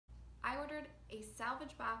ordered a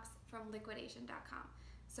salvage box from liquidation.com.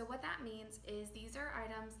 So what that means is these are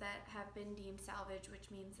items that have been deemed salvage, which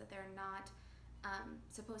means that they're not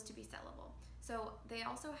supposed to be sellable. So they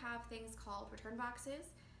also have things called return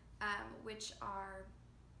boxes, which are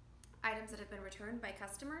items that have been returned by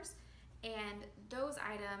customers, and those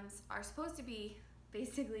items are supposed to be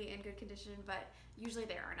basically in good condition, but usually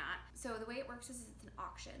they are not. So the way it works is it's an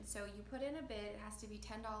auction. So you put in a bid, it has to be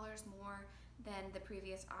 $10 more than the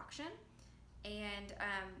previous auction. And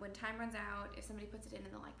when time runs out, if somebody puts it in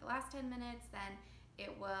the last 10 minutes, then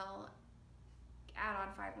it will add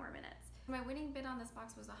on 5 more minutes. My winning bid on this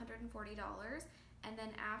box was $140, and then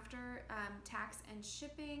after tax and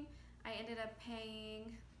shipping, I ended up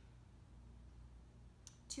paying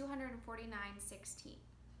 $249.16.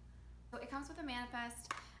 So it comes with a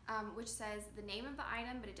manifest which says the name of the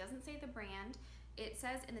item, but it doesn't say the brand. It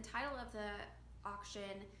says in the title of the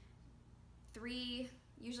auction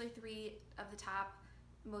usually three of the top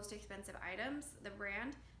most expensive items, the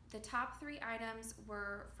brand. The top 3 items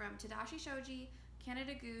were from Tadashi Shoji,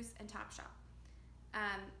 Canada Goose, and Topshop.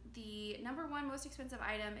 The number 1 most expensive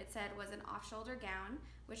item, it said, was an off-shoulder gown,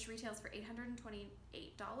 which retails for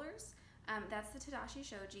 $828. That's the Tadashi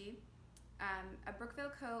Shoji. A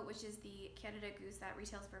Brookville coat, which is the Canada Goose, that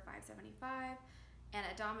retails for $575, and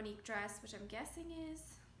a Dominique dress, which I'm guessing is,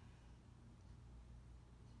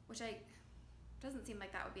 doesn't seem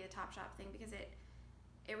like that would be a Topshop thing because it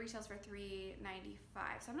retails for $395.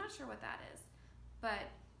 So I'm not sure what that is, but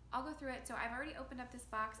I'll go through it. So I've already opened up this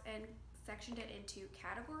box and sectioned it into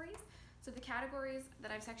categories. So the categories that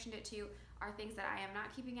I've sectioned it to are things that I am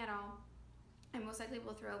not keeping at all and most likely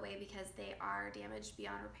will throw away because they are damaged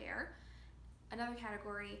beyond repair. Another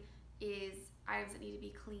category is items that need to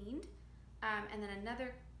be cleaned, and then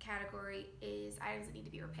another category is items that need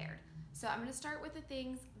to be repaired. So I'm going to start with the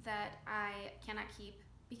things that I cannot keep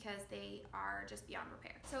because they are just beyond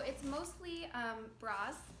repair. So it's mostly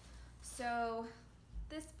bras. So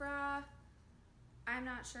this bra, I'm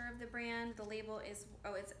not sure of the brand. The label is,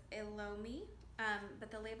 it's Elomi, but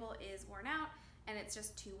the label is worn out and it's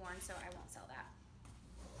just too worn, so I won't sell that.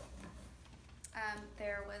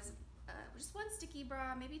 There was just 1 sticky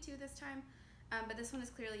bra, maybe 2 this time, but this one is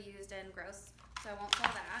clearly used and gross, so I won't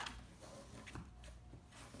sell that.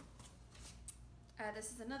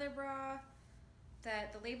 This is another bra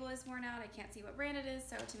that the label is worn out. I can't see what brand it is,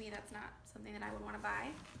 so to me that's not something that I would want to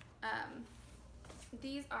buy.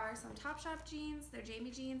 These are some Topshop jeans. They're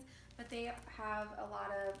Jamie jeans, but they have a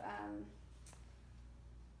lot of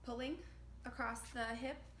pulling across the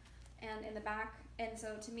hip and in the back, and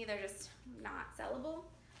so to me they're just not sellable.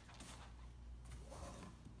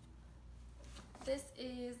 This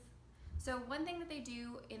is, so one thing that they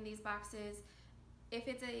do in these boxes, if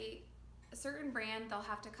it's a certain brand, they'll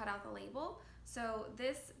have to cut out the label. So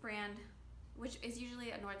this brand, which is usually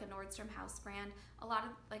a Nordstrom house brand, all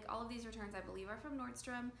of these returns I believe are from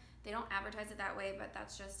Nordstrom. They don't advertise it that way, but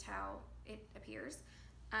that's just how it appears.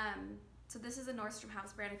 So this is a Nordstrom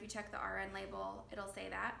house brand. If you check the RN label, it'll say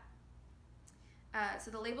that. So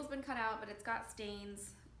the label's been cut out, but it's got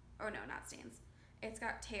stains. Oh no, not stains. It's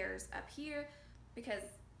got tears up here because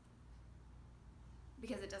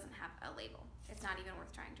it doesn't have a label. It's not even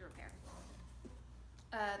worth trying to repair.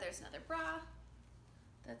 There's another bra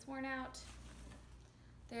that's worn out.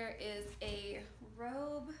 There is a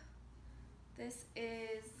robe. This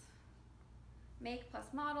is make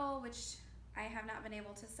plus model, which I have not been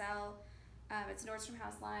able to sell. It's Nordstrom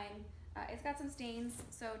House line. It's got some stains,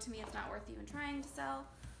 so to me it's not worth even trying to sell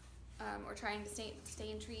or trying to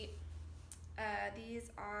stain treat.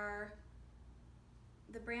 These are,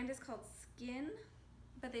 the brand is called Skin,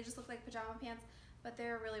 but they just look like pajama pants, but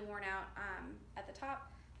they're really worn out at the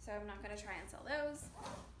top, so I'm not going to try and sell those.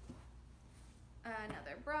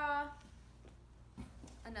 Another bra,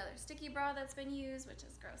 another sticky bra that's been used, which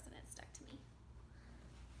is gross and it's stuck to me.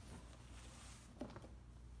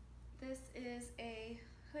 This is a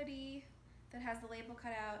hoodie that has the label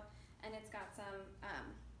cut out, and it's got some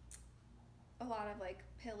a lot of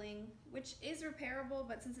pilling, which is repairable,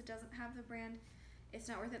 but since it doesn't have the brand, it's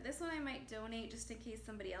not worth it. This one I might donate just in case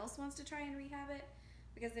somebody else wants to try and rehab it,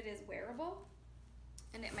 because it is wearable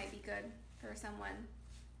and it might be good for someone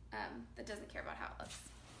that doesn't care about how it looks.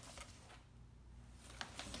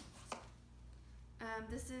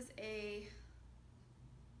 This is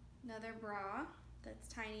another bra that's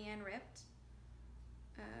tiny and ripped.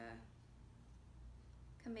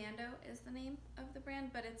 Commando is the name of the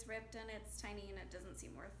brand, but it's ripped and it's tiny and it doesn't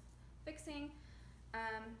seem worth fixing.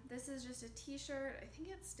 This is just a t-shirt. I think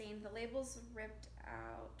it's stained. The label's ripped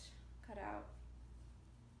out, cut out.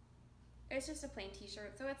 It's just a plain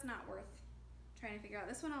t-shirt, so it's not worth trying to figure out.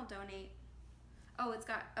 This one I'll donate. Oh, it's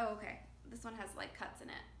got, oh, okay. This one has like cuts in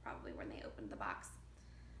it, probably when they opened the box.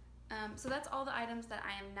 So that's all the items that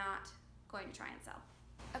I am not going to try and sell.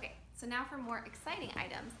 Okay, so now for more exciting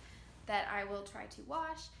items that I will try to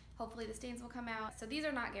wash. Hopefully the stains will come out. So these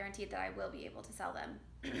are not guaranteed that I will be able to sell them.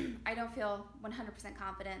 I don't feel 100%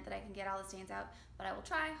 confident that I can get all the stains out, but I will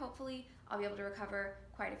try. Hopefully I'll be able to recover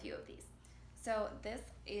quite a few of these. So this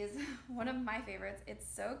is one of my favorites. It's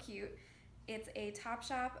so cute. It's a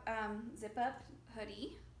Topshop zip up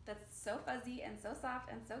hoodie that's so fuzzy and so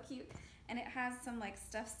soft and so cute. And it has some like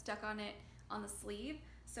stuff stuck on it on the sleeve.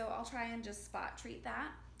 So I'll try and just spot treat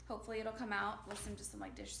that. Hopefully it'll come out with some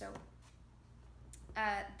like dish soap.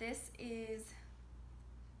 This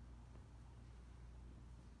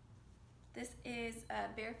is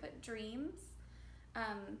Barefoot Dreams,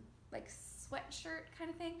 like sweatshirt kind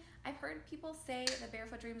of thing. I've heard people say that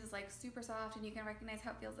Barefoot Dreams is like super soft and you can recognize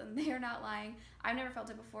how it feels, and they're not lying. I've never felt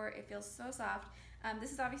it before. It feels so soft.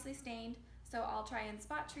 This is obviously stained, so I'll try and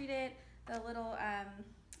spot treat it. The little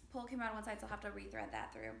pull came out on one side, so I'll have to rethread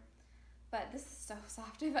that through. But this is so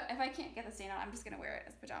soft. If I can't get the stain out, I'm just gonna wear it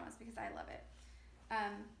as pajamas because I love it.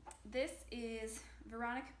 This is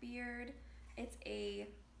Veronica Beard. It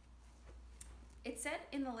said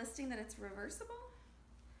in the listing that it's reversible,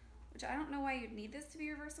 which I don't know why you'd need this to be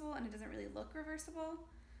reversible, and it doesn't really look reversible.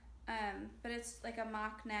 But it's like a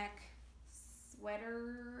mock neck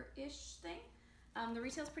sweater-ish thing. The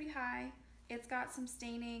retail's pretty high. It's got some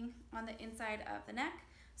staining on the inside of the neck,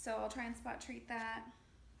 so I'll try and spot treat that.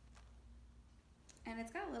 And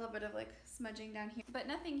it's got a little bit of like smudging down here, but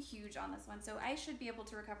nothing huge on this one, so I should be able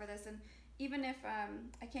to recover this. And even if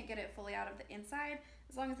I can't get it fully out of the inside,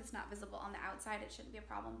 as long as it's not visible on the outside, it shouldn't be a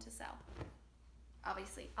problem to sell.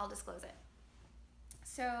 Obviously, I'll disclose it.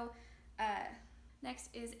 So next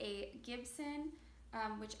is a Gibson,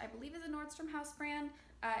 which I believe is a Nordstrom House brand.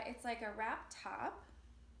 It's like a wrap top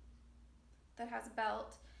that has a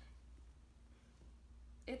belt.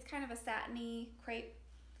 It's kind of a satiny crepe.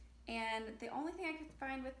 And the only thing I could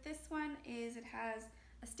find with this one is it has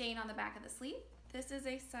a stain on the back of the sleeve. This is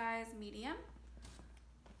a size medium.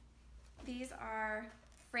 These are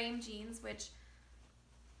frame jeans, which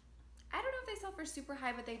I don't know if they sell for super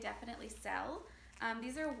high, but they definitely sell.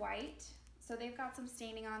 These are white, so they've got some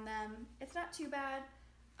staining on them. It's not too bad.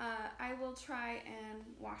 I will try and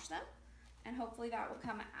wash them, and hopefully that will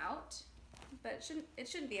come out. But it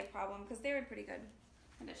shouldn't be a problem because they're in pretty good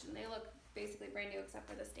condition. They look basically brand new except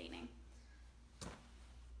for the staining.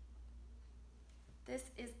 This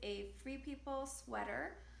is a Free People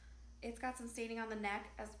sweater. It's got some staining on the neck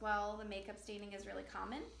as well. The makeup staining is really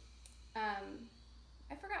common.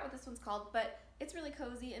 I forgot what this one's called, but it's really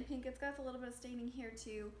cozy and pink. It's got a little bit of staining here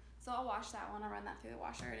too, so I'll wash that one. I'll run that through the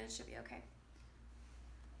washer and it should be okay.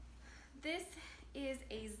 This is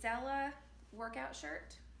a Zella workout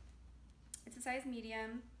shirt. It's a size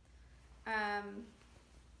medium.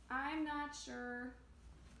 I'm not sure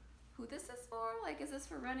who this is for. Like, is this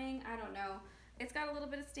for running? I don't know. It's got a little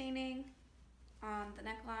bit of staining on the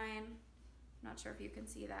neckline. I'm not sure if you can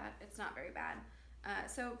see that. It's not very bad.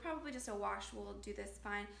 So probably just a wash will do this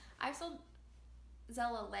fine. I've sold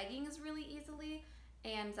Zella leggings really easily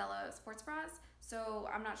and Zella sports bras, so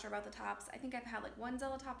I'm not sure about the tops. I think I've had like one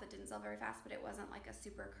Zella top that didn't sell very fast, but it wasn't like a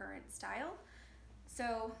super current style.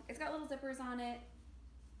 So it's got little zippers on it.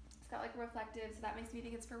 It's got like reflective, so that makes me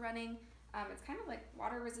think it's for running. It's kind of like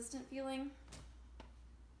water resistant feeling.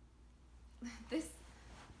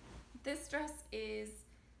 This dress is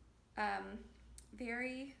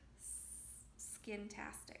very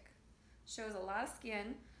skin-tastic. Shows a lot of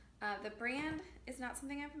skin. The brand is not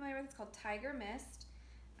something I'm familiar with. It's called Tiger Mist.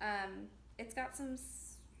 It's got some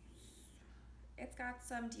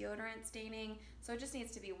deodorant staining, so it just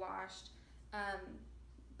needs to be washed.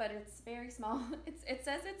 But it's very small. It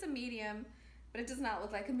says it's a medium, but it does not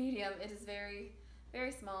look like a medium. It is very,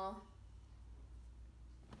 very small.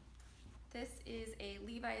 This is a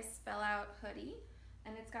Levi's Spell Out hoodie,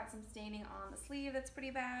 and it's got some staining on the sleeve that's pretty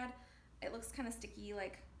bad. It looks kind of sticky,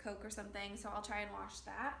 like Coke or something, so I'll try and wash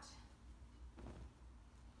that.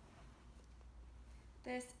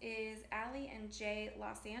 This is Allie and Jay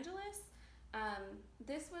Los Angeles.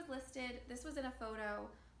 This was in a photo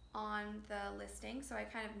on the listing, so I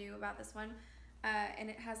kind of knew about this one, and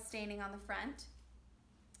it has staining on the front.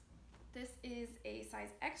 This is a size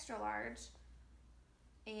extra large,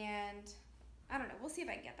 and I don't know, we'll see if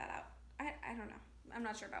I can get that out. I don't know, I'm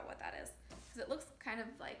not sure about what that is, because it looks kind of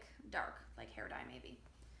like dark, like hair dye maybe.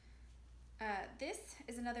 This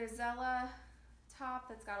is another Zella top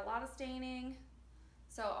that's got a lot of staining,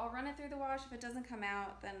 so I'll run it through the wash. If it doesn't come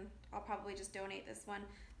out, then I'll probably just donate this one.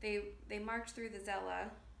 They marked through the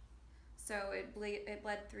Zella, so it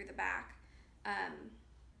bled through the back.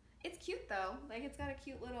 It's cute though, like it's got a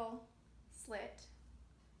cute little slit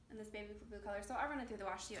in this baby blue color, so I'll run it through the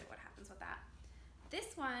wash, see what happens with that.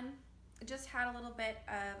 This one just had a little bit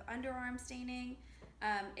of underarm staining.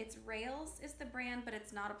 It's Rails is the brand, but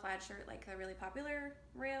it's not a plaid shirt like the really popular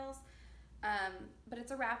Rails. But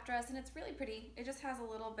it's a wrap dress and it's really pretty. It just has a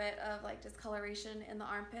little bit of like discoloration in the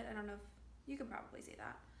armpit. I don't know if you can probably see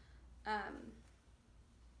that.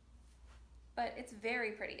 But it's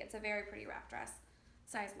very pretty. It's a very pretty wrap dress,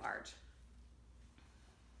 size large.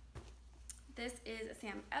 This is a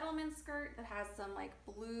Sam Edelman skirt that has some like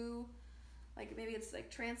blue, like maybe it's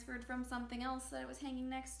like transferred from something else that it was hanging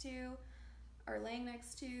next to or laying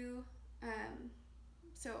next to.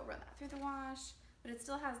 So I'll run that through the wash, but it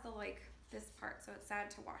still has the like this part, so it's sad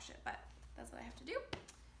to wash it, but that's what I have to do.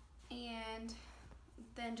 And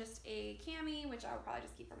then just a cami, which I'll probably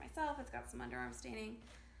just keep for myself. It's got some underarm staining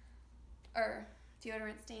or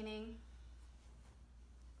deodorant staining.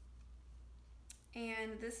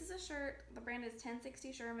 And this is a shirt, the brand is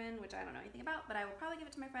 1060 Sherman, which I don't know anything about, but I will probably give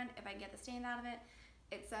it to my friend if I can get the stain out of it.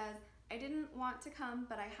 It says, I didn't want to come,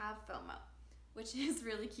 but I have FOMO, which is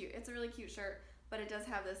really cute. It's a really cute shirt, but it does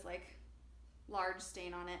have this like large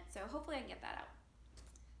stain on it, so hopefully I can get that out.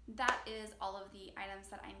 That is all of the items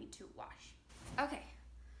that I need to wash. Okay,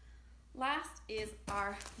 last is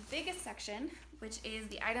our biggest section, which is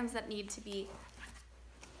the items that need to be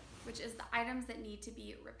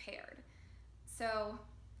repaired. So,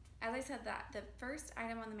 as I said, that the first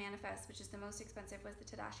item on the manifest, which is the most expensive, was the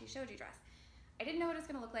Tadashi Shoji dress. I didn't know what it was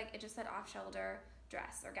going to look like. It just said off-shoulder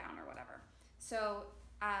dress or gown or whatever. So,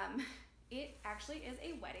 it actually is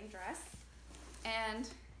a wedding dress, and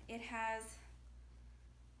it has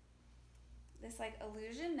this like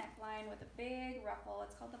illusion neckline with a big ruffle.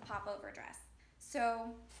 It's called the popover dress.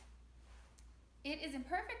 So, it is in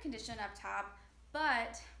perfect condition up top.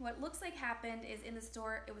 But what looks like happened is in the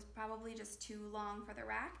store, it was probably just too long for the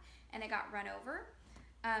rack and it got run over.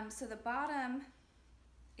 So the bottom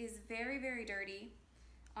is very, very dirty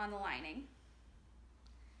on the lining.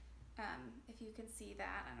 If you can see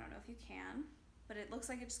that, I don't know if you can, but it looks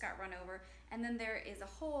like it just got run over. And then there is a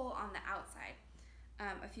hole on the outside,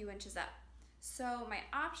 a few inches up. So my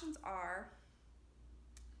options are,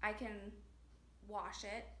 I can wash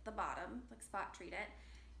it, the bottom, like spot treat it,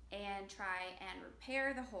 and try and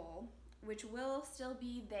repair the hole, which will still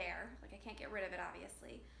be there. Like I can't get rid of it,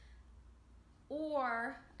 obviously.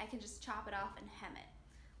 Or I can just chop it off and hem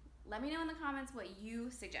it. Let me know in the comments what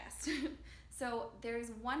you suggest. So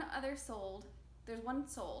there's one sold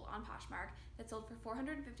on Poshmark that sold for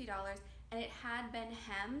 $450, and it had been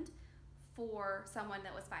hemmed for someone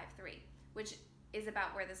that was 5'3", which is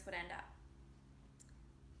about where this would end up.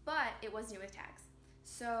 But it was new with tags.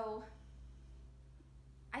 So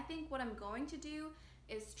I think what I'm going to do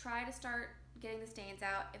is try to start getting the stains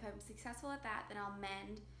out. If I'm successful at that, then I'll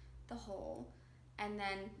mend the hole and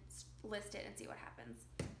then list it and see what happens.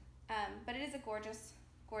 But it is a gorgeous,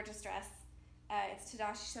 gorgeous dress. It's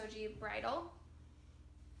Tadashi Shoji bridal,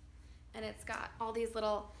 and it's got all these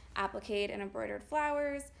little applique and embroidered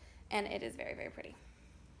flowers, and it is very, very pretty.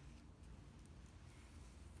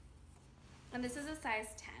 And this is a size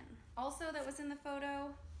 10. Also that was in the photo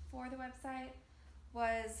for the website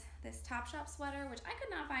was this Topshop sweater, which I could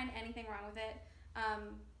not find anything wrong with it.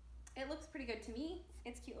 It looks pretty good to me.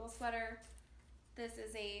 It's a cute little sweater. This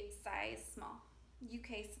is a size small,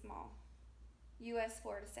 UK small, US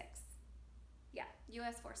 4 to 6. Yeah,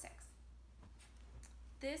 US 4-6.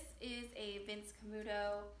 This is a Vince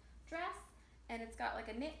Camuto dress, and it's got like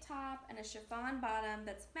a knit top and a chiffon bottom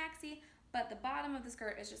that's maxi, but the bottom of the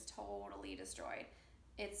skirt is just totally destroyed.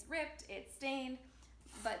 It's ripped, it's stained,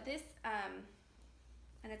 but this,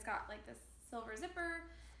 and it's got like this silver zipper.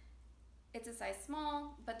 It's a size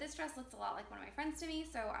small, but this dress looks a lot like one of my friends to me,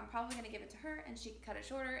 so I'm probably gonna give it to her and she can cut it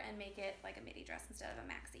shorter and make it like a midi dress instead of a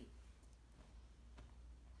maxi.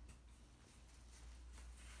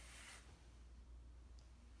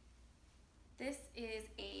 This is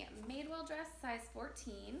a Madewell dress, size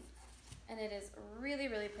 14, and it is really,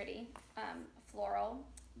 really pretty, floral.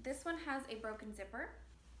 This one has a broken zipper,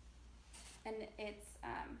 and it's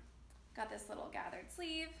got this little gathered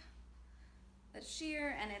sleeve that's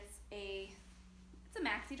sheer, and it's a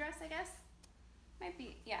maxi dress, I guess. Might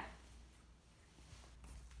be, yeah.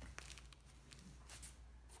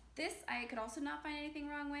 This I could also not find anything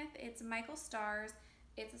wrong with. It's Michael Stars.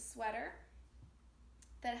 It's a sweater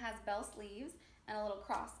that has bell sleeves and a little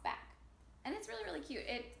cross back. And it's really, really cute.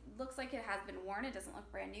 It looks like it has been worn. It doesn't look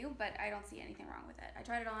brand new, but I don't see anything wrong with it. I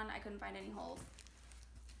tried it on, I couldn't find any holes.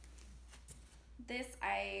 This,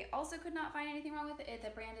 I also could not find anything wrong with it. The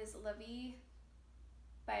brand is La Vie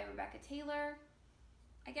by Rebecca Taylor.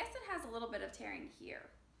 I guess it has a little bit of tearing here.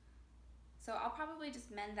 So I'll probably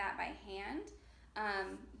just mend that by hand.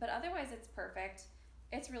 But otherwise it's perfect.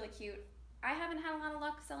 It's really cute. I haven't had a lot of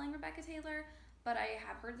luck selling Rebecca Taylor, but I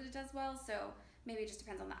have heard that it does well, so maybe it just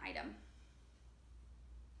depends on the item.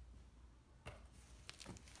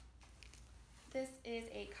 This is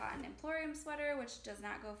a cotton Emporium sweater, which does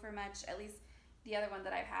not go for much. At least the other one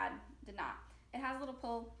that I've had did not. It has a little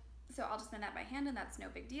pull, so I'll just mend that by hand, and that's no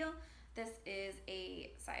big deal. This is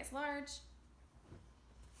a size large.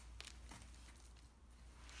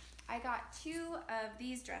 I got 2 of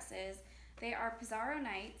these dresses. They are Pizarro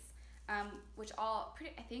Nights, which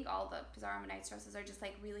I think all the Pizarro Nights dresses are just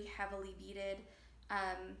like really heavily beaded.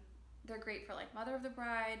 They're great for like mother of the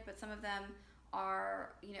bride, but some of them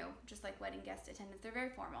are, you know, just like wedding guest attendants. They're very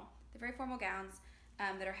formal. They're very formal gowns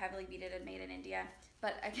that are heavily beaded and made in India.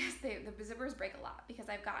 But I guess the zippers break a lot because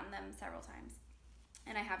I've gotten them several times.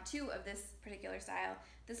 And I have 2 of this particular style.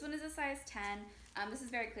 This one is a size 10. This is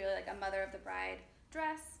very clearly like a mother of the bride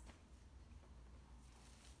dress.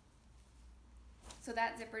 So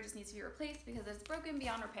that zipper just needs to be replaced because it's broken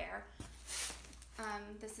beyond repair.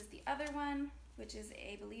 This is the other one, which is,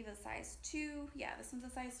 I believe, a size 2. Yeah, this one's a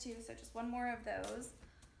size 2, so just 1 more of those.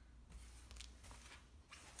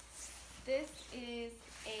 This is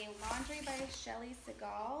a Laundry by Shelley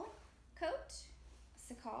Segal coat.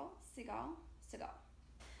 Segal.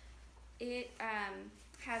 It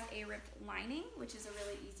has a ripped lining, which is a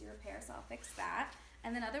really easy repair, so I'll fix that.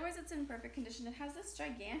 And then otherwise it's in perfect condition. It has this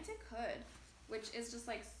gigantic hood, which is just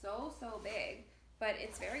like so big, but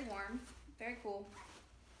it's very warm, very cool.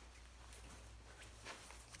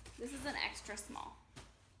 This is an extra small.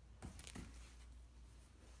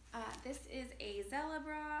 This is a Zella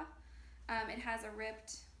bra. It has a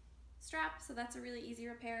ripped strap, so that's a really easy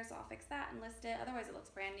repair, so I'll fix that and list it. Otherwise it looks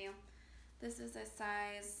brand new. This is a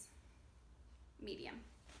size medium.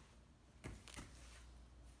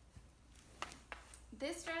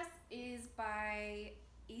 This dress is by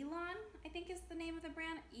Elan, I think is the name of the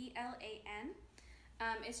brand, E-L-A-N.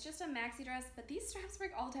 It's just a maxi dress, but these straps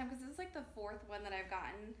break all the time because this is like the 4th one that I've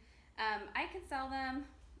gotten. I can sell them.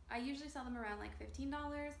 I usually sell them around like $15.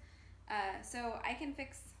 So I can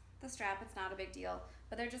fix the strap, it's not a big deal,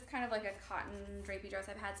 but they're just kind of like a cotton drapey dress.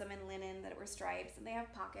 I've had some in linen that were stripes, and they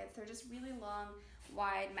have pockets. They're just really long,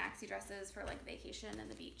 wide maxi dresses for like vacation and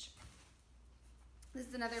the beach. This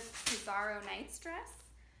is another Pizarro Nights dress.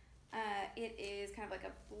 It is kind of like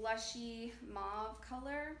a blushy mauve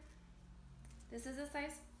color. This is a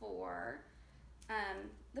size 4.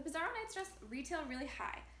 The Pizarro Nights dress retail really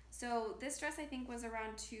high. So this dress I think was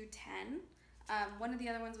around $210. One of the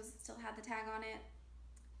other ones still had the tag on it,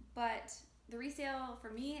 but the resale for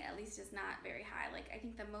me at least is not very high. Like I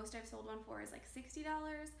think the most I've sold one for is like $60,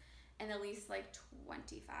 and the least like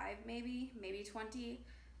 25, maybe 20.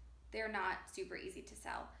 They're not super easy to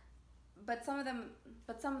sell, but some of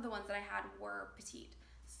the ones that I had were petite,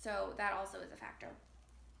 so that also is a factor.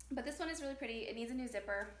 But this one is really pretty. It needs a new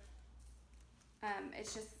zipper.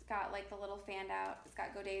 It's just got like the little fanned out. It's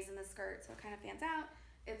got godets in the skirt, so it kind of fans out.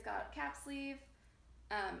 It's got cap sleeve.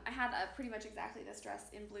 I had pretty much exactly this dress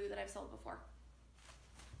in blue that I've sold before.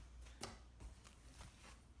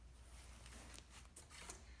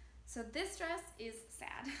 So this dress is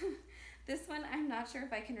sad. This one I'm not sure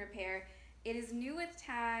if I can repair. It is new with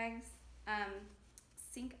tags,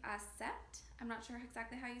 Sync Accept. I'm not sure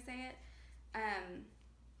exactly how you say it.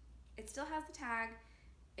 It still has the tag.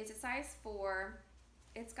 It's a size 4.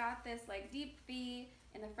 It's got this like deep V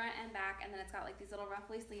in the front and back, and then it's got like these little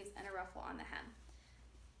ruffly sleeves and a ruffle on the hem.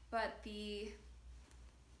 But the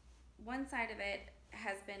one side of it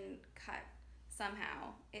has been cut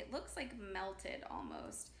somehow. It looks like melted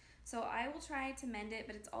almost. So I will try to mend it,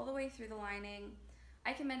 but it's all the way through the lining.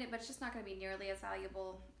 I can mend it, but it's just not going to be nearly as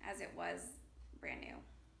valuable as it was brand new.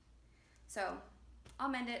 So I'll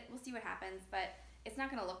mend it. We'll see what happens, but it's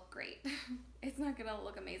not going to look great. It's not going to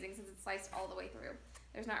look amazing since it's sliced all the way through.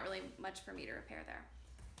 There's not really much for me to repair there.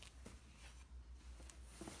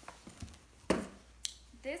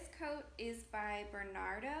 This coat is by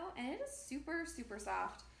Bernardo, and it is super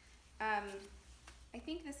soft. I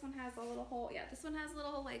think this one has a little hole. Yeah, this one has a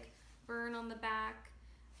little like burn on the back.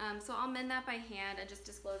 So I'll mend that by hand and just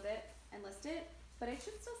disclose it and list it. But it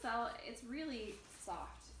should still sell. It's really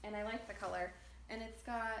soft, and I like the color. And it's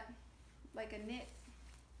got like a knit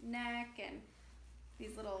neck and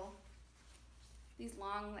these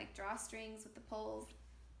long like drawstrings with the pulls.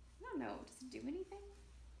 I don't know, does it do anything?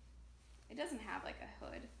 It doesn't have like a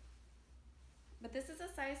hood. But this is a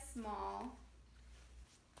size small.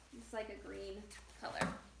 It's like a green color.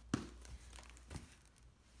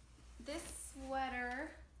 This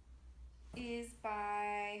sweater is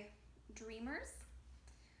by Dreamers.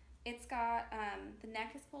 It's got, the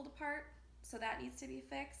neck is pulled apart, so that needs to be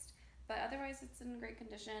fixed, but otherwise it's in great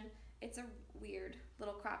condition. It's a weird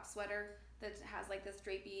little crop sweater that has like this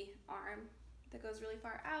drapey arm that goes really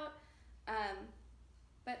far out,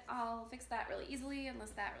 but I'll fix that really easily and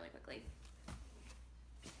list that really quickly.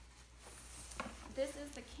 This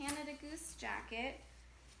is the Canada Goose jacket,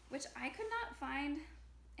 which I could not find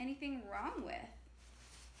anything wrong with.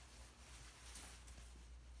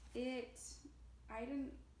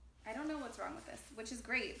 I don't know what's wrong with this, which is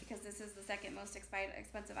great because this is the second most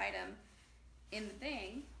expensive item in the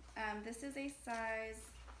thing. This is a size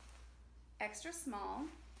extra small.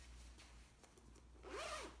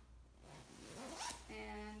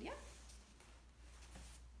 And yeah.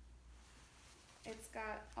 It's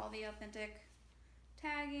got all the authentic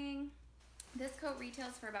tagging. This coat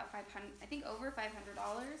retails for about $500, I think over $500.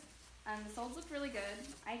 The soles look really good.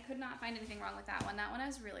 I could not find anything wrong with that one. That one I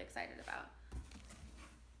was really excited about.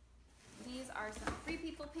 These are some Free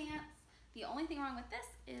People pants. The only thing wrong with this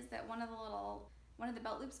is that one of the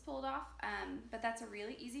belt loops pulled off, but that's a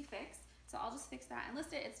really easy fix. So I'll just fix that and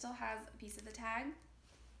list it. It still has a piece of the tag,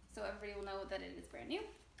 so everybody will know that it is brand new.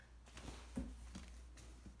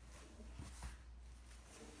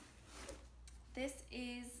 This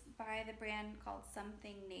is by the brand called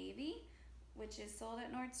Something Navy, which is sold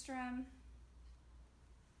at Nordstrom.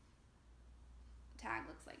 Tag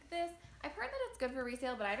looks like this. I've heard that it's good for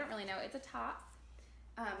resale, but I don't really know. It's a top.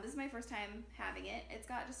 This is my first time having it. It's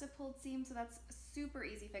got just a pulled seam, so that's a super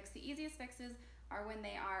easy fix. The easiest fixes are when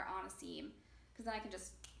they are on a seam, because then I can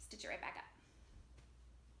just stitch it right back up.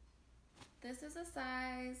 This is a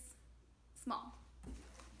size small.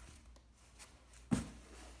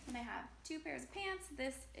 And I have two pairs of pants.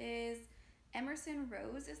 This is Emerson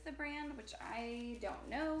Rose is the brand, which I don't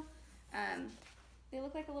know. They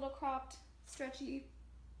look like a little cropped, stretchy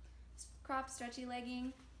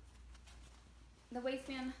legging. The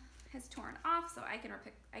waistband has torn off, so I can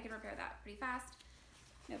repair that pretty fast.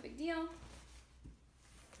 No big deal.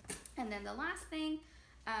 And then the last thing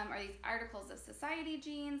are these Articles of Society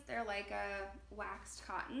jeans. They're like a waxed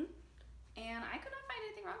cotton, and I could not find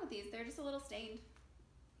anything wrong with these. They're just a little stained.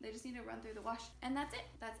 They just need to run through the wash. And that's it.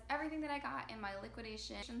 That's everything that I got in my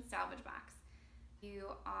liquidation salvage box. If you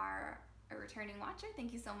are a returning watcher,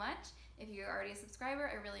 thank you so much. If you're already a subscriber,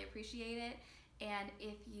 I really appreciate it. And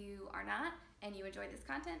if you are not and you enjoyed this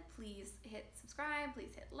content, please hit subscribe,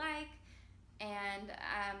 please hit like, and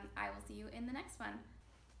I will see you in the next one.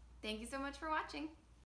 Thank you so much for watching.